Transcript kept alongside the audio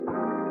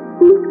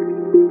Welcome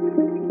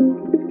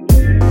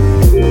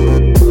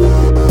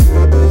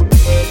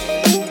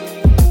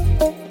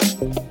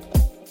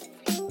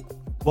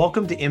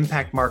to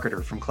Impact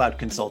Marketer from Cloud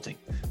Consulting.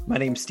 My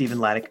name is Stephen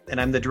Laddick,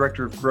 and I'm the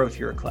Director of Growth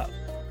here at Cloud.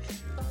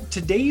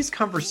 Today's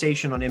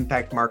conversation on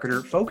Impact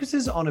Marketer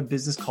focuses on a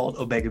business called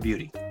Obega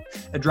Beauty,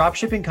 a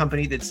dropshipping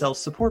company that sells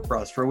support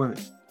bras for women.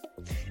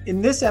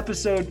 In this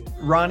episode,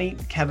 Ronnie,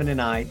 Kevin,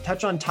 and I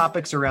touch on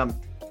topics around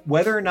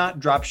whether or not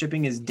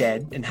dropshipping is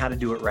dead and how to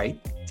do it right.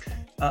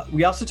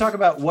 We also talk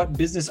about what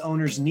business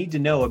owners need to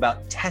know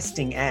about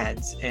testing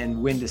ads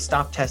and when to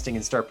stop testing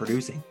and start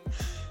producing.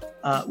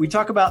 We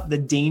talk about the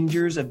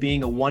dangers of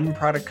being a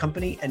one-product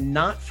company and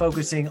not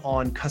focusing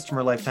on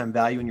customer lifetime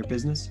value in your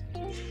business.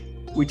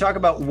 We talk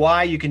about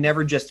why you can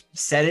never just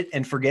set it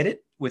and forget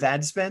it with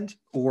ad spend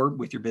or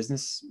with your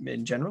business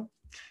in general.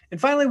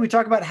 And finally, we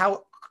talk about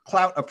how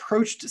Cloud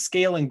approached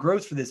scale and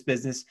growth for this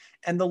business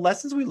and the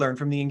lessons we learned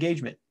from the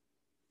engagement.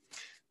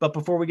 But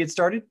before we get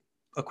started,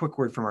 a quick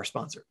word from our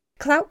sponsor.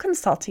 Cloud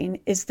Consulting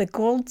is the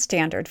gold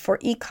standard for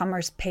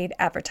e-commerce paid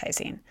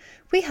advertising.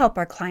 We help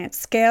our clients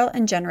scale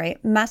and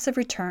generate massive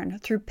return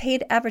through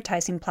paid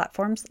advertising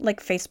platforms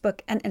like Facebook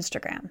and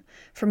Instagram.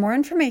 For more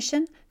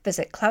information,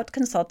 visit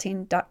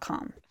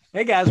cloudconsulting.com.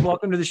 Hey guys,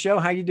 welcome to the show.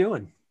 How you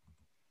doing?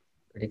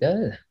 Pretty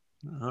good.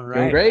 All right.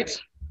 Doing great.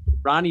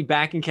 Ronnie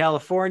back in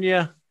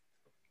California.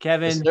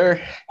 Kevin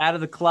out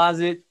of the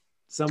closet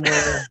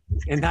somewhere.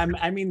 And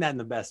I mean that in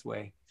the best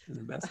way. In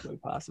the best way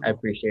possible. I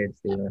appreciate it,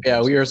 Stephen.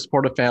 Yeah, we are a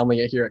supportive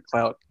family here at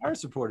Cloud. Our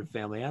supportive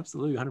family,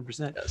 absolutely,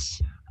 100%.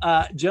 Yes.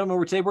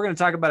 Gentlemen, today we're going to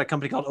talk about a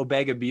company called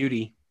Obega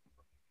Beauty.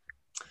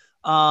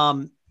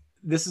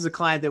 This is a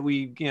client that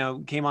we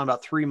came on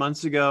about 3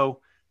 months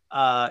ago.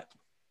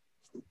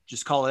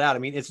 Just call it out. I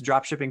mean, it's a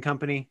drop shipping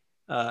company,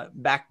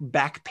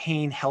 back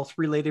pain health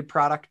related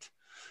product.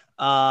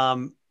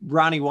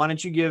 Ronnie, why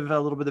don't you give a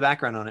little bit of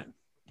background on it?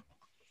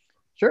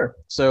 Sure.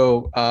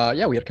 So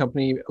we had a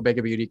company,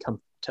 Obega Beauty,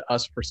 come to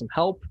us for some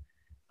help.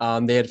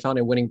 They had found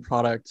a winning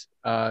product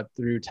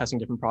through testing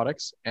different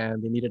products,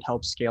 and they needed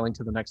help scaling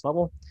to the next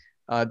level.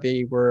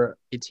 They were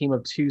a team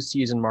of 2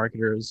 seasoned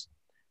marketers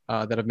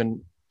that have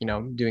been,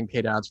 doing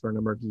paid ads for a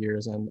number of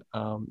years, and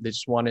they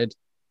just wanted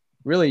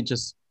really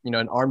just, an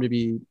arm to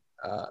be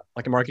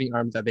like a marketing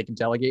arm that they could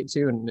delegate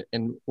to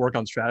and work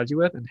on strategy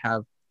with, and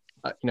have,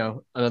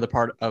 another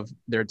part of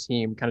their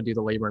team kind of do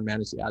the labor and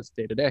manage the ads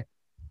day to day.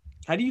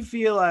 How do you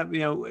feel,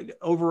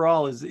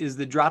 overall, is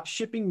the drop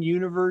shipping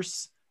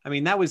universe? I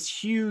mean, that was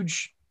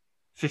huge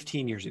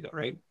 15 years ago,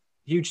 right?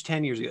 Huge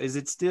 10 years ago.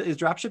 Is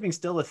drop shipping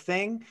still a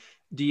thing?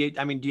 Do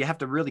you have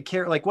to really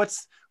care? Like,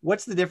 what's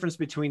the difference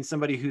between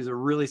somebody who's a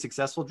really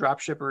successful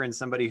drop shipper and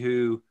somebody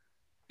who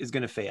is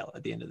going to fail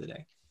at the end of the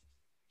day?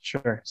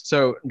 Sure.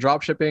 So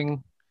drop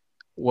shipping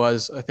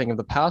was a thing of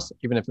the past,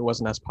 even if it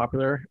wasn't as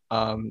popular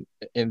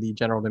in the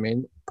general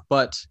domain.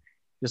 But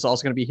this is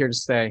also going to be here to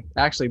stay.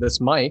 Actually, this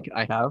mic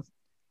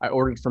I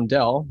ordered from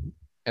Dell,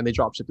 and they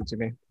drop shipped it to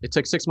me. It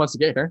took 6 months to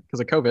get here because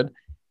of COVID,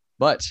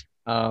 but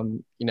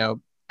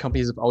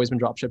companies have always been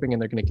drop shipping,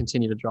 and they're going to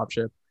continue to drop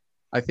ship.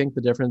 I think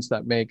the difference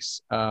that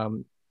makes a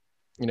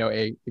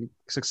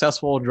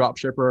successful drop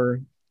shipper,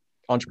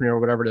 entrepreneur,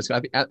 whatever it is.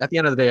 At the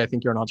end of the day, I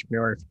think you're an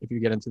entrepreneur if you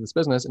get into this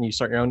business and you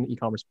start your own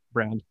e-commerce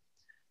brand.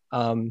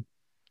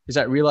 Is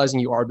that realizing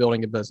you are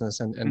building a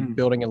business and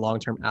building a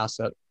long-term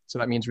asset. So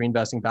that means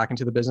reinvesting back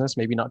into the business,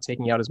 maybe not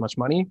taking out as much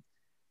money,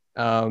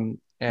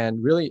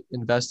 and really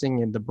investing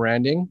in the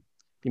branding,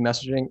 the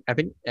messaging, I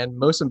think, and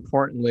most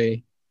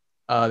importantly,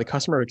 the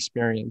customer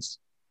experience.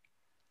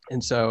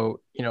 And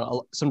so,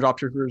 some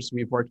dropshippers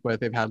we've worked with,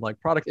 they've had like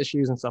product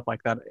issues and stuff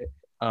like that.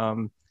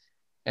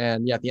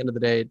 And yeah, at the end of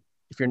the day,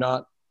 if you're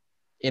not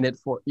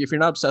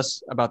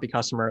obsessed about the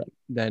customer,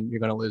 then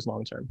you're going to lose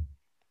long-term.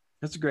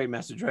 That's a great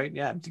message, right?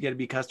 Yeah. To get to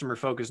be customer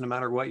focused, no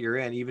matter what you're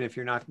in, even if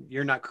you're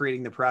not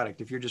creating the product,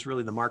 if you're just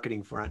really the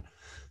marketing front,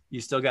 you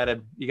still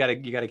gotta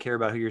care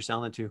about who you're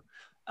selling to.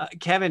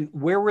 Kevin,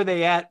 where were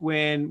they at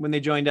when they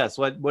joined us?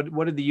 What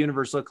did the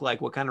universe look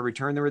like? What kind of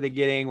return were they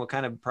getting? What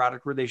kind of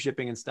product were they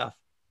shipping and stuff?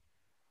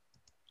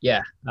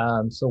 Yeah.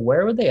 So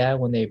where were they at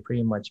when they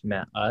pretty much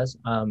met us?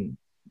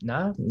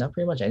 Not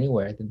pretty much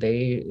anywhere.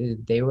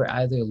 They were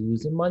either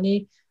losing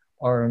money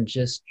or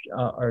just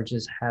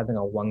having a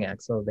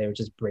 1x, so they were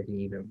just breaking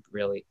even,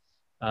 really.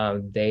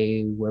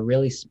 They were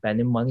really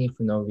spending money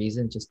for no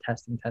reason, just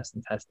testing,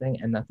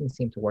 and nothing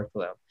seemed to work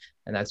for them.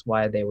 And that's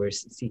why they were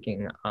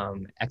seeking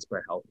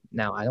expert help.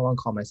 Now, I don't want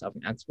to call myself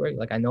an expert.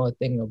 Like, I know a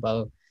thing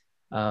about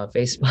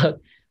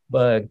Facebook,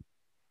 but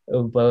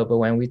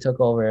when we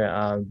took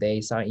over, they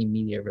saw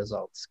immediate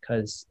results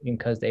because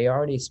they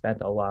already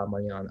spent a lot of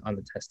money on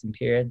the testing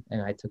period,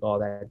 and I took all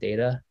that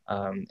data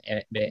and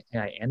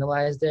I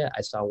analyzed it.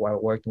 I saw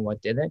what worked and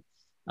what didn't.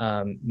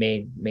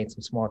 Made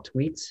some small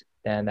tweaks,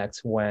 and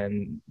that's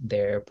when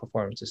their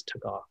performance just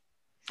took off.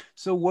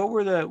 So what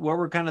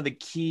were kind of the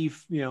key,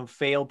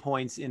 fail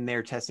points in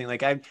their testing?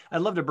 Like I'd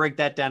love to break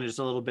that down just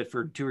a little bit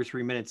for 2 or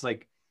 3 minutes.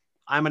 Like,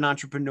 I'm an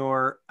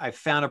entrepreneur. I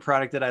found a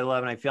product that I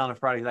love, and I found a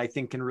product that I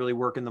think can really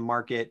work in the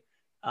market.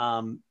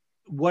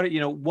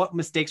 what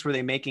mistakes were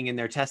they making in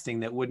their testing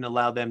that wouldn't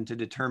allow them to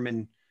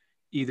determine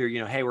either,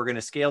 hey, we're going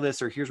to scale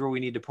this, or here's where we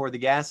need to pour the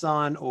gas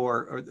on,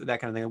 or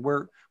that kind of thing?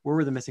 Where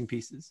were the missing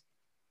pieces?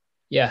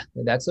 Yeah,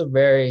 that's a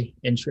very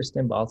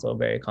interesting but also a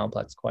very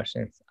complex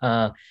question.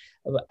 I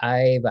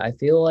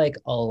feel like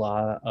a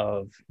lot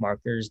of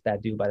marketers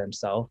that do by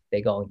themselves,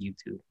 they go on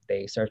YouTube,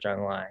 they search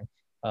online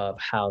of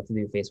how to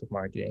do Facebook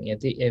marketing.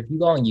 If you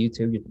go on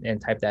YouTube and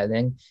type that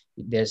in,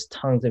 there's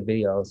tons of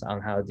videos on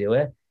how to do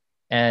it.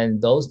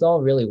 And those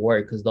don't really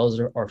work because those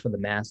are for the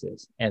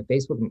masses. And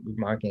Facebook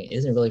marketing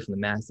isn't really for the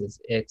masses.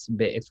 It's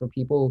for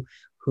people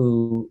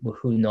who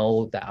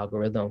know the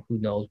algorithm, who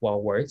knows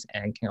what works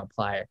and can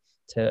apply it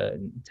to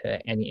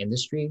any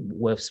industry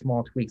with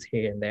small tweaks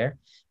here and there.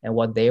 And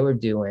what they were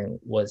doing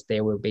was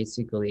they were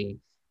basically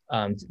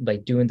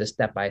like doing the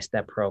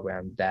step-by-step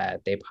program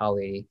that they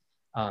probably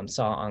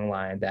saw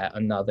online that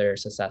another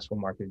successful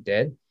marketer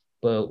did.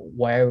 But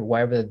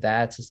wherever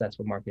that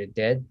successful marketer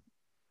did,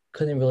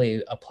 couldn't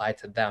really apply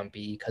to them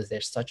because they're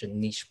such a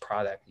niche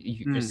product.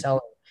 You're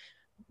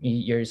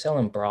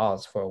selling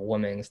bras for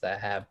women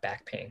that have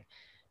back pain.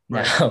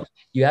 Now, right.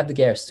 You have to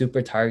get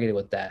super targeted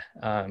with that.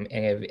 And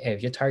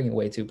if you're targeting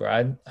way too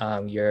broad,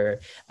 you're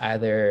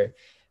either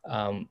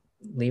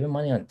leaving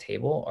money on the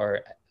table or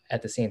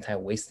at the same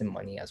time wasting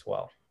money as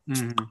well.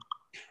 Mm-hmm.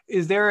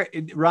 Is there,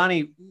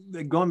 Ronnie,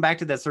 going back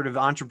to that sort of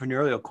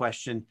entrepreneurial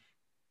question,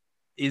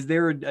 is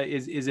there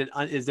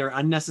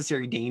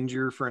unnecessary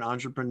danger for an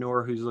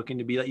entrepreneur who's looking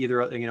to be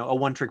either a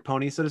one-trick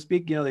pony, so to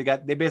speak?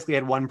 They basically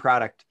had one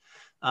product,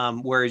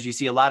 whereas you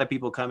see a lot of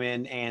people come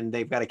in and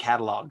they've got a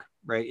catalog,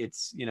 right?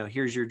 It's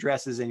here's your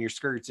dresses and your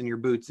skirts and your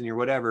boots and your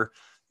whatever.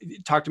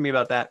 Talk to me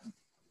about that.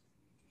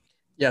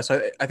 Yeah,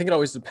 so I think it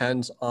always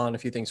depends on a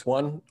few things.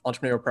 One,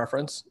 entrepreneurial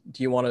preference.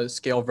 Do you want to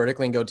scale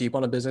vertically and go deep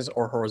on a business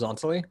or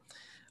horizontally?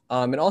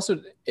 And also,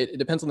 it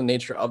depends on the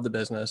nature of the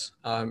business.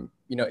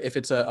 If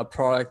it's a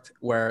product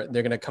where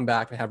they're going to come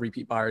back and have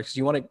repeat buyers, because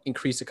you want to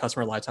increase the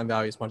customer lifetime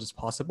value as much as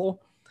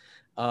possible.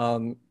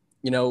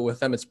 With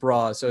them, it's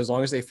broad. So as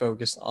long as they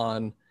focus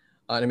on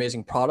an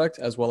amazing product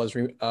as well as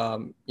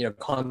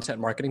content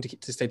marketing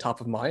to stay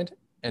top of mind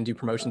and do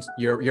promotions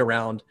year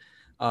round,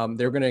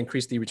 they're going to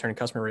increase the return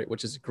customer rate,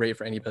 which is great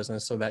for any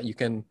business, so that you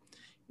can,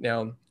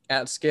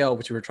 at scale,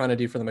 which we were trying to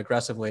do for them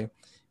aggressively.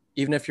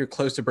 Even if you're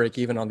close to break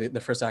even on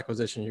the first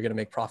acquisition, you're going to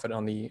make profit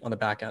on the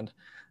back end.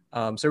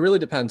 So it really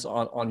depends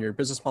on your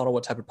business model,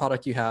 what type of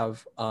product you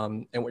have,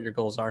 and what your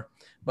goals are.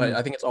 But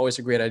I think it's always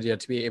a great idea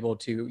to be able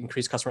to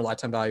increase customer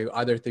lifetime value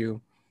either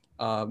through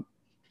a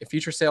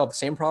future sale of the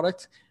same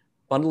product,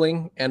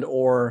 bundling, and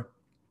or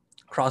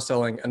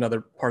cross-selling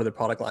another part of the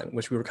product line,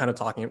 which we were kind of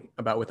talking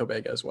about with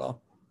Omega as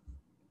well.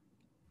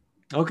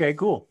 Okay,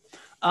 cool.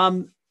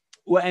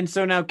 Well, and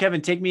so now,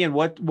 Kevin, take me in.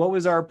 What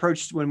was our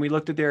approach when we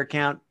looked at their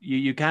account?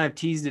 You kind of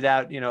teased it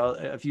out,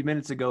 a few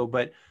minutes ago,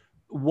 but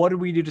what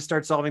did we do to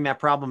start solving that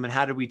problem? And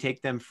how did we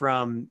take them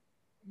from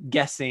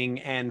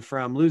guessing and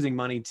from losing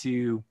money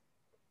to,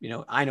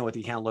 I know what the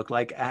account looked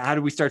like. How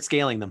did we start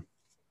scaling them?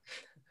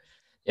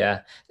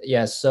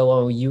 Yeah.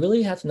 So you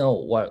really have to know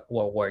what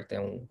worked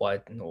and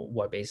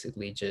what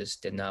basically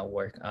just did not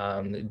work.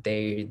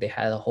 They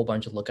had a whole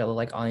bunch of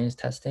lookalike audience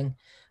testing.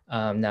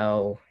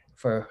 Now,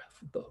 for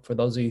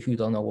those of you who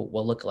don't know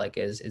what lookalike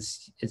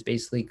is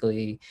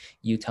basically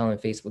you telling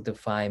Facebook to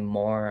find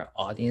more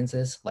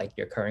audiences like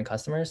your current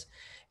customers,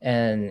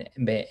 and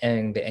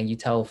you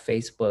tell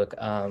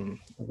Facebook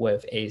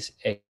with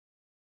a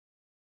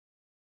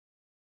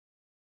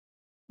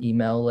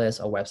email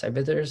list or website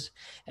visitors.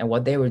 And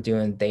what they were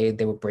doing, they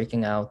were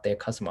breaking out their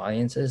customer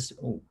audiences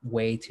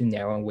way too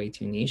narrow and way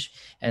too niche,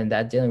 and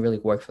that didn't really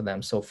work for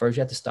them. So first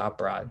you have to stop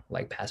broad,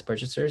 like past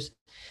purchasers.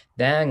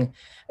 Then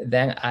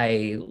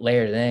I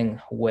layered in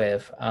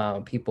with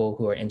people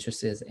who are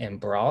interested in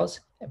bras,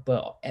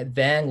 but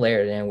then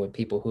layered in with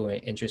people who are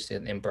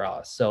interested in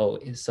bras. So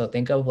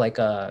think of like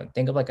an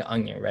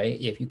onion, right?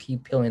 If you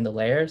keep peeling the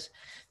layers,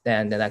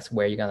 then that's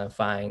where you're gonna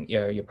find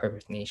your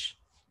perfect niche.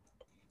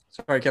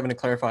 Sorry, Kevin, to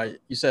clarify,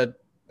 you said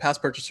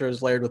past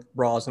purchasers layered with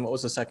bras, and what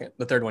was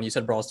the third one? You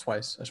said bras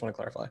twice. I just want to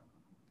clarify.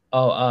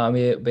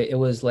 It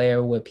was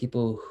layered with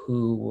people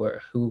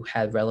who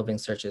had relevant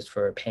searches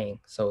for pain.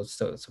 So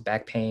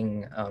back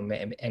pain,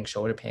 and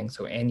shoulder pain.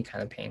 So any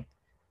kind of pain.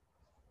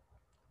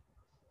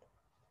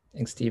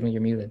 And Steven,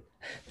 you're muted.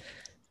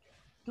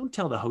 Don't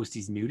tell the host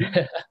he's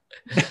muted.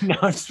 No,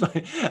 it's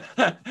fine.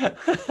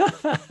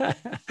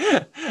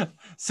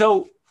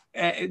 So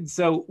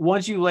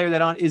once you layer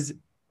that on,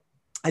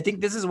 I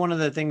think this is one of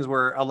the things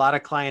where a lot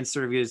of clients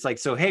sort of is like,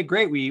 so, hey,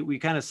 great, we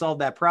kind of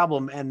solved that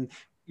problem. And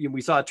we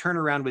saw a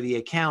turnaround with the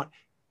account.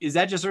 Is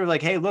that just sort of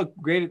like, hey, look,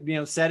 great,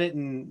 set it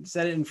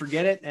and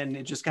forget it. And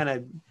it just kind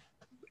of,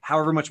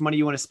 however much money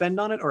you want to spend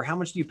on it, or how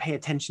much do you pay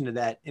attention to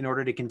that in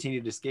order to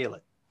continue to scale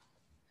it?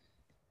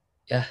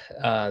 Yeah,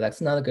 that's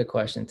another good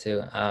question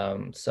too.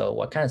 So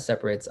what kind of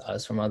separates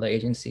us from other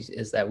agencies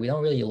is that we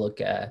don't really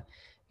look at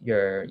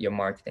your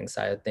marketing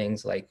side of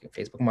things like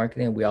Facebook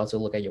marketing. We also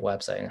look at your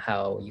website and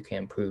how you can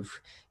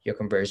improve your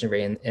conversion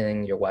rate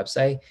in your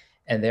website.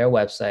 And their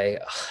website,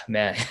 oh,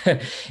 man,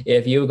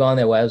 if you go on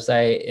their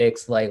website,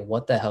 it's like,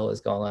 what the hell is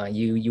going on?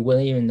 You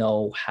wouldn't even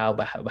know how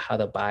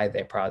to buy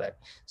their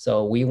product.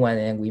 So we went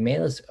in, we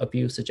made a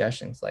few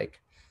suggestions, like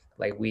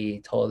we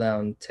told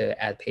them to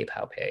add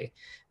PayPal Pay.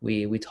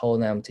 We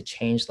told them to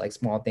change like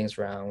small things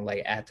around,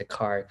 like add to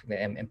cart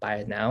and buy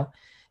it now,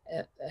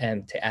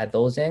 and to add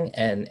those in,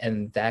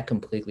 and that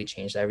completely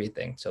changed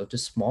everything. So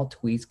just small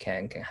tweaks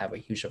can have a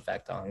huge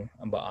effect on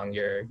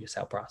your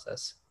sale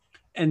process.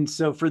 And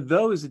so for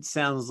those, it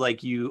sounds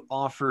like you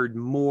offered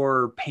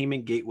more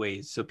payment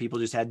gateways. So people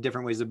just had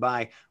different ways to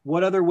buy.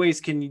 What other ways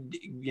can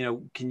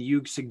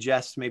you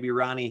suggest, maybe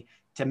Ronnie,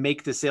 to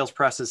make the sales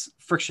process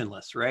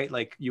frictionless, right?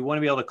 Like you want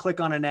to be able to click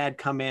on an ad,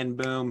 come in,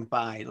 boom,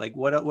 buy. Like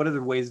what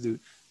other ways do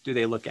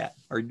they look at,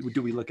 or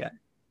do we look at?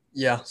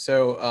 Yeah.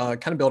 So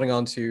kind of building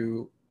on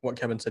to what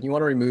Kevin said, you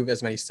want to remove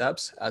as many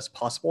steps as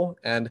possible.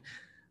 And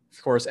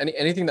of course,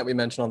 anything that we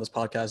mentioned on this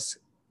podcast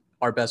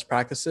are best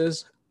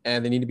practices,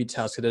 and they need to be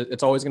tested.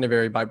 It's always going to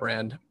vary by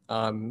brand.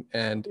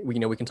 And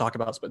we can talk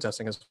about split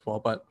testing as well.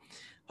 But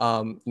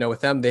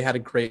with them, they had a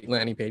great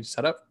landing page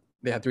set up.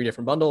 They had 3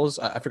 different bundles.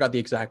 I forgot the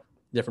exact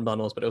different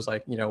bundles, but it was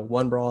like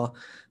 1 bra,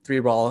 3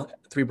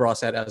 bra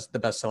set as the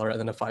best seller, and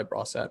then a 5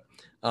 bra set.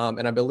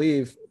 And I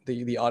believe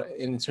the audit,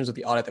 in terms of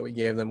the audit that we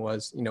gave them,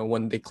 was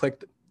when they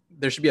clicked,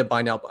 there should be a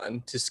buy now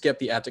button to skip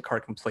the add to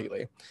cart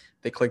completely.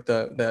 They click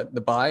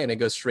the buy and it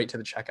goes straight to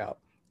the checkout.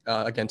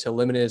 Again, to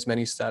eliminate as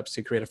many steps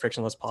to create a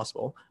frictionless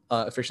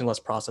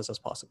process as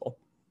possible.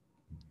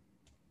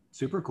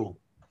 Super cool.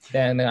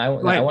 Then I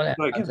want to add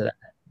on to that.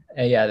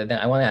 Then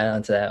I want to add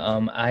on to that.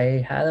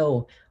 I had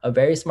a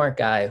very smart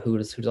guy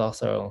who's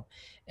also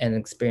an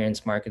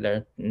experienced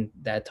marketer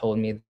that told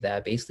me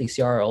that basically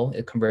CRO,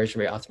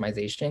 conversion rate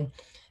optimization,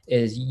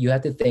 is you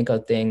have to think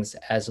of things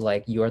as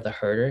like you're the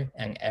herder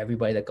and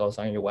everybody that goes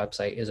on your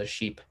website is a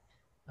sheep.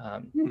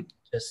 So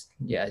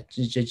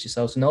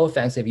no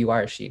offense if you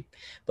are a sheep,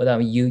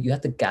 but you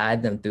have to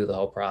guide them through the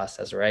whole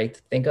process, right?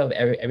 Think of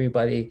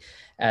everybody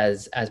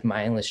as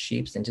mindless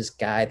sheeps and just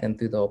guide them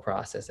through the whole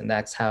process, and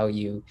that's how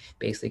you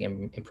basically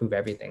improve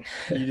everything.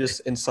 You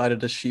just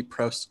incited a sheep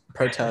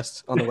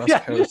protest on the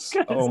West Coast.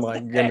 Oh my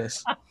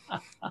goodness.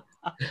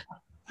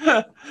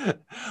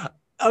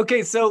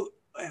 Okay, so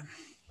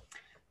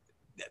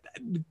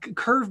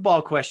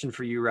curveball question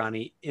for you,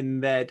 Ronnie,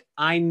 in that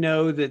I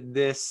know that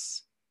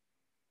this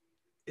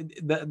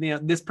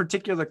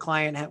particular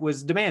client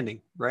was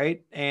demanding,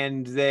 right?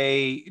 And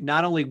they,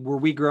 not only were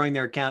we growing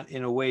their account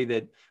in a way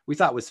that we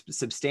thought was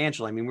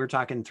substantial. I mean, we're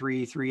talking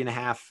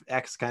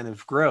 3.5x kind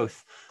of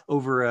growth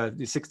over a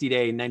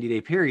 60-day,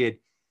 90-day period.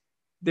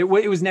 It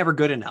was never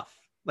good enough.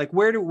 Like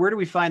where do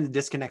we find the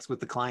disconnects with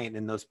the client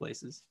in those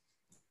places?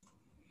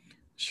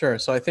 Sure.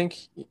 So I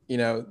think,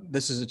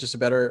 this is just a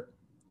better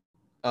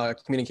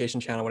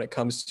communication channel when it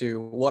comes to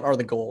what are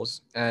the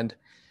goals. And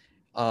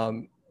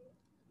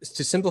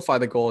to simplify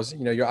the goals,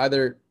 you're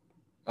either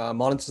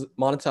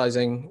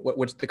monetizing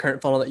what's the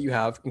current funnel that you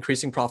have,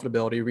 increasing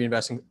profitability,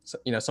 reinvesting,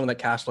 some of that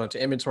cash flow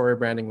into inventory,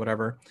 branding,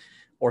 whatever,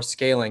 or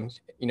scaling,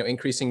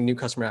 increasing new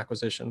customer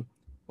acquisition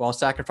while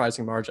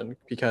sacrificing margin,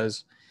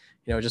 because,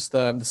 just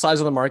the size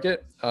of the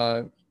market.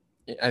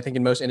 I think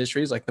in most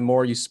industries, like the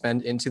more you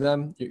spend into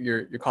them,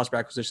 your cost per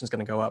acquisition is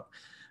going to go up.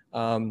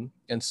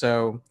 And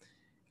so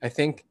I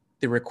think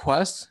the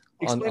request.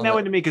 Explain that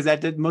one to me, because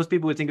most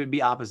people would think it would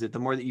be opposite. The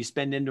more that you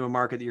spend into a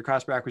market, that your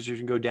cost per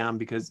acquisition go down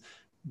because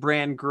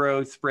brand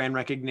growth, brand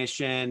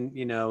recognition,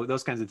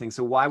 those kinds of things.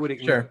 So why would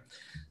it? Sure.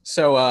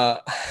 So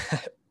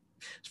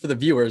for the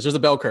viewers, there's a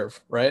bell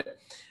curve, right?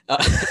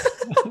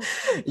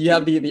 You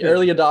have the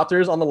early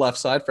adopters on the left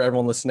side for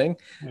everyone listening.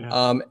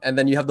 Yeah. And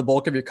then you have the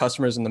bulk of your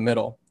customers in the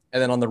middle.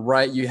 And then on the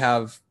right, you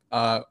have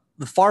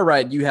the far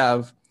right, you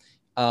have,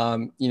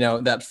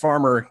 that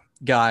farmer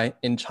guy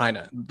in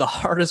China, the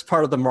hardest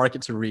part of the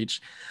market to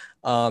reach.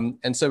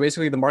 And so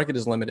basically the market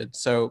is limited.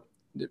 So,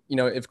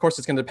 of course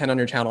it's going to depend on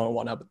your channel and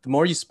whatnot, but the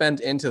more you spend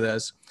into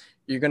this,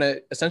 you're going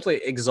to essentially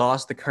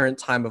exhaust the current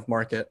time of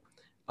market.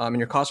 And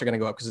your costs are going to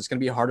go up because it's going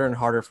to be harder and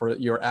harder for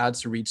your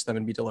ads to reach them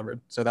and be delivered.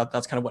 So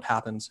that's kind of what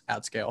happens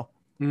at scale.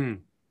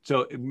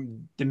 So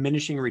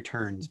diminishing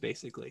returns,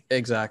 basically.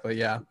 Exactly.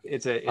 Yeah.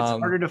 It's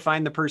harder to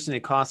find the person. It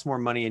costs more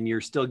money, and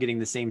you're still getting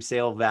the same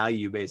sale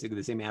value, basically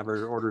the same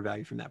average order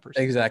value from that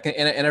person. Exactly.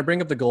 And I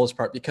bring up the goals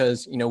part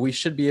because, we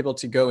should be able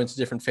to go into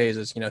different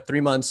phases,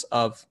 3 months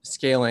of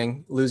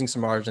scaling, losing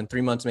some margin,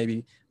 3 months,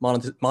 maybe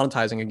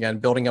monetizing again,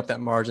 building up that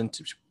margin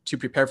to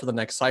prepare for the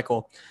next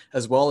cycle,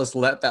 as well as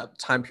let that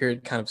time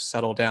period kind of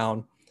settle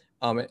down.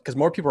 Because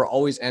more people are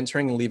always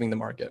entering and leaving the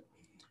market.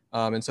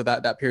 And so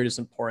that period is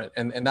important.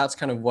 And that's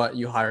kind of what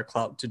you hire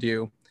Klout to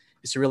do,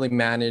 is to really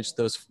manage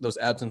those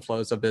ebbs and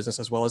flows of business,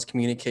 as well as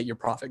communicate your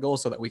profit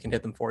goals so that we can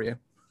hit them for you.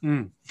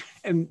 And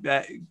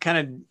kind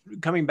of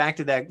coming back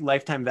to that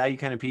lifetime value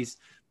kind of piece,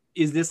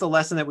 is this a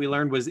lesson that we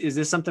learned? Is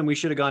this something we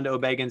should have gone to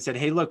Obega and said,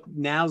 hey, look,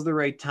 now's the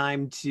right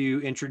time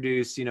to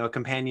introduce, a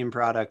companion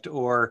product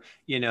or,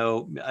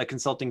 a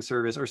consulting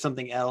service or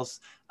something else?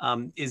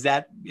 Was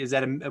that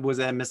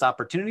a missed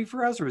opportunity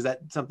for us, or was that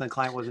something the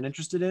client wasn't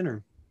interested in?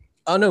 Or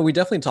Oh no, we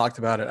definitely talked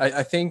about it.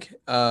 I think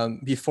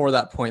before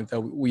that point, though,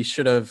 we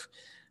should have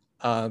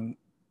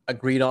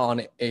agreed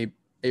on a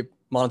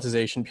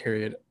monetization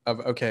period of,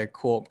 okay,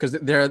 cool, because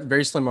there are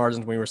very slim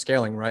margins when we were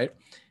scaling, right?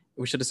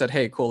 We should have said,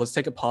 hey, cool, let's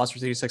take a pause for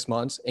 3 to 6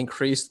 months,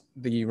 increase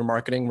the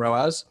remarketing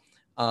ROAS,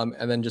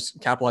 and then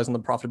just capitalize on the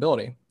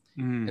profitability.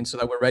 And so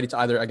that we're ready to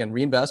either, again,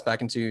 reinvest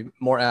back into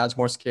more ads,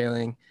 more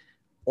scaling,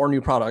 or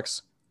new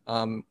products,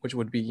 which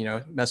would be, you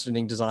know,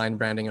 messaging, design,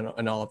 branding,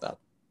 and all of that.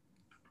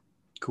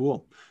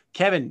 Cool.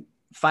 Kevin,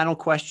 final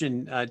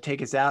question,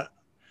 take us out.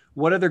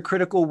 What other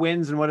critical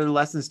wins and what other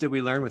lessons did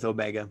we learn with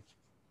Obega?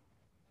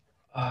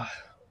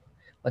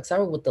 Let's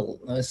start with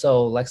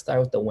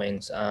the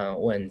wins.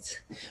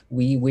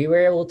 We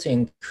were able to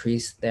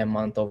increase their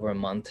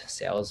month-over-month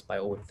sales by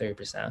over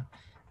 30%.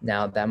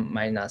 Now that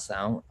might not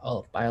sound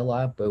by a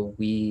lot, but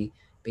we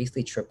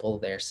basically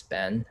tripled their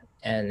spend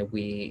and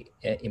we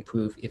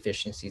improved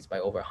efficiencies by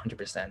over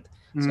 100%.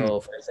 So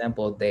for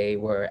example, they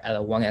were at a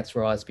 1x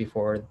ROAS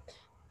before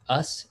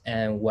us,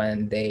 and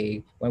when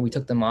we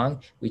took them on,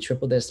 we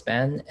tripled their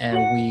spend and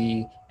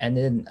we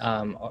ended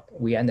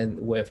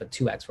with a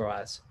 2x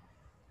ROAS.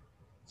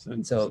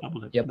 So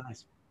yep.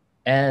 Nice.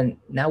 And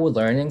now with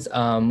learnings,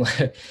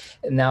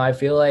 now I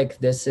feel like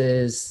this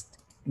is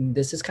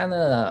kind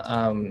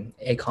of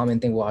a common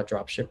thing with our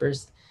drop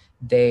shippers.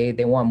 They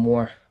want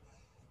more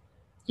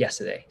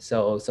yesterday,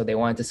 so they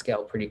wanted to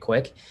scale pretty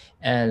quick.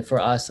 And for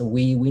us,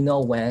 we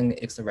know when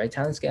it's the right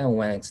time to scale and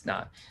when it's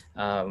not.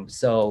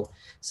 So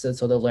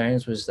the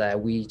learnings was that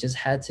we just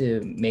had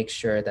to make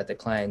sure that the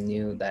client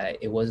knew that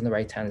it wasn't the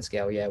right time to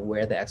scale yet.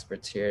 We're the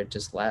experts here.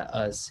 Just let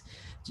us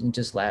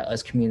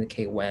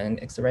communicate when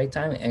it's the right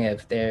time. And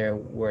if they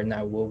were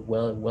not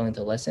willing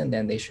to listen,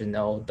 then they should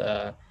know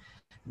the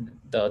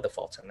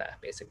faults in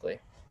that, basically.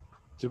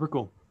 Super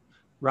cool.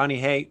 Ronnie,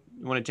 hey,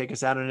 you want to take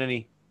us out on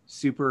any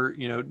super,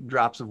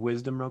 drops of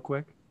wisdom real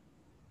quick?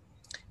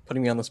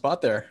 Putting me on the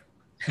spot there,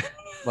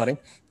 buddy.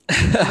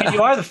 I mean,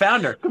 you are the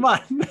founder. Come on.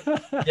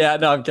 Yeah,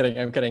 no, I'm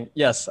kidding.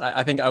 Yes,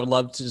 I think I would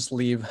love to just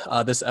leave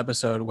this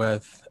episode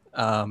with,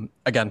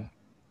 again,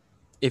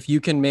 if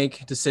you can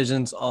make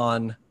decisions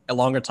on a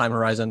longer time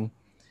horizon,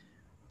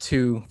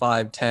 2,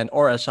 5, 10,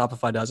 or as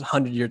Shopify does,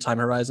 100-year time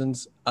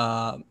horizons,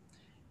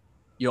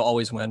 you'll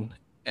always win.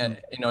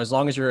 And as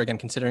long as you're, again,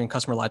 considering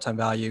customer lifetime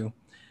value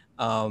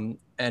and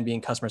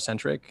being customer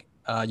centric,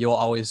 you'll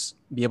always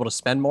be able to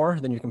spend more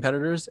than your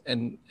competitors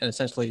and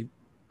essentially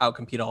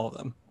outcompete all of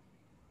them.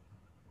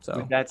 So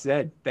with that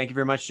said, thank you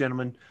very much,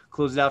 gentlemen.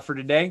 Close it out for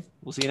today.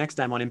 We'll see you next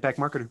time on Impact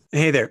Marketer.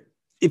 Hey there.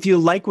 If you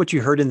like what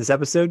you heard in this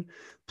episode,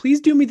 please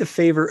do me the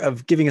favor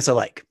of giving us a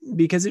like,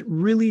 because it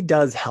really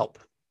does help.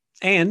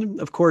 And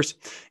of course,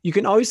 you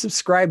can always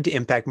subscribe to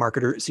Impact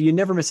Marketer so you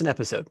never miss an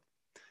episode.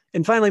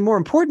 And finally, more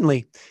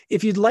importantly,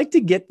 if you'd like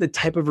to get the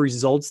type of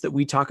results that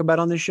we talk about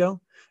on this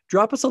show,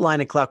 drop us a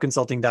line at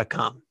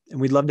cloudconsulting.com and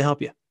we'd love to help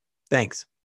you. Thanks.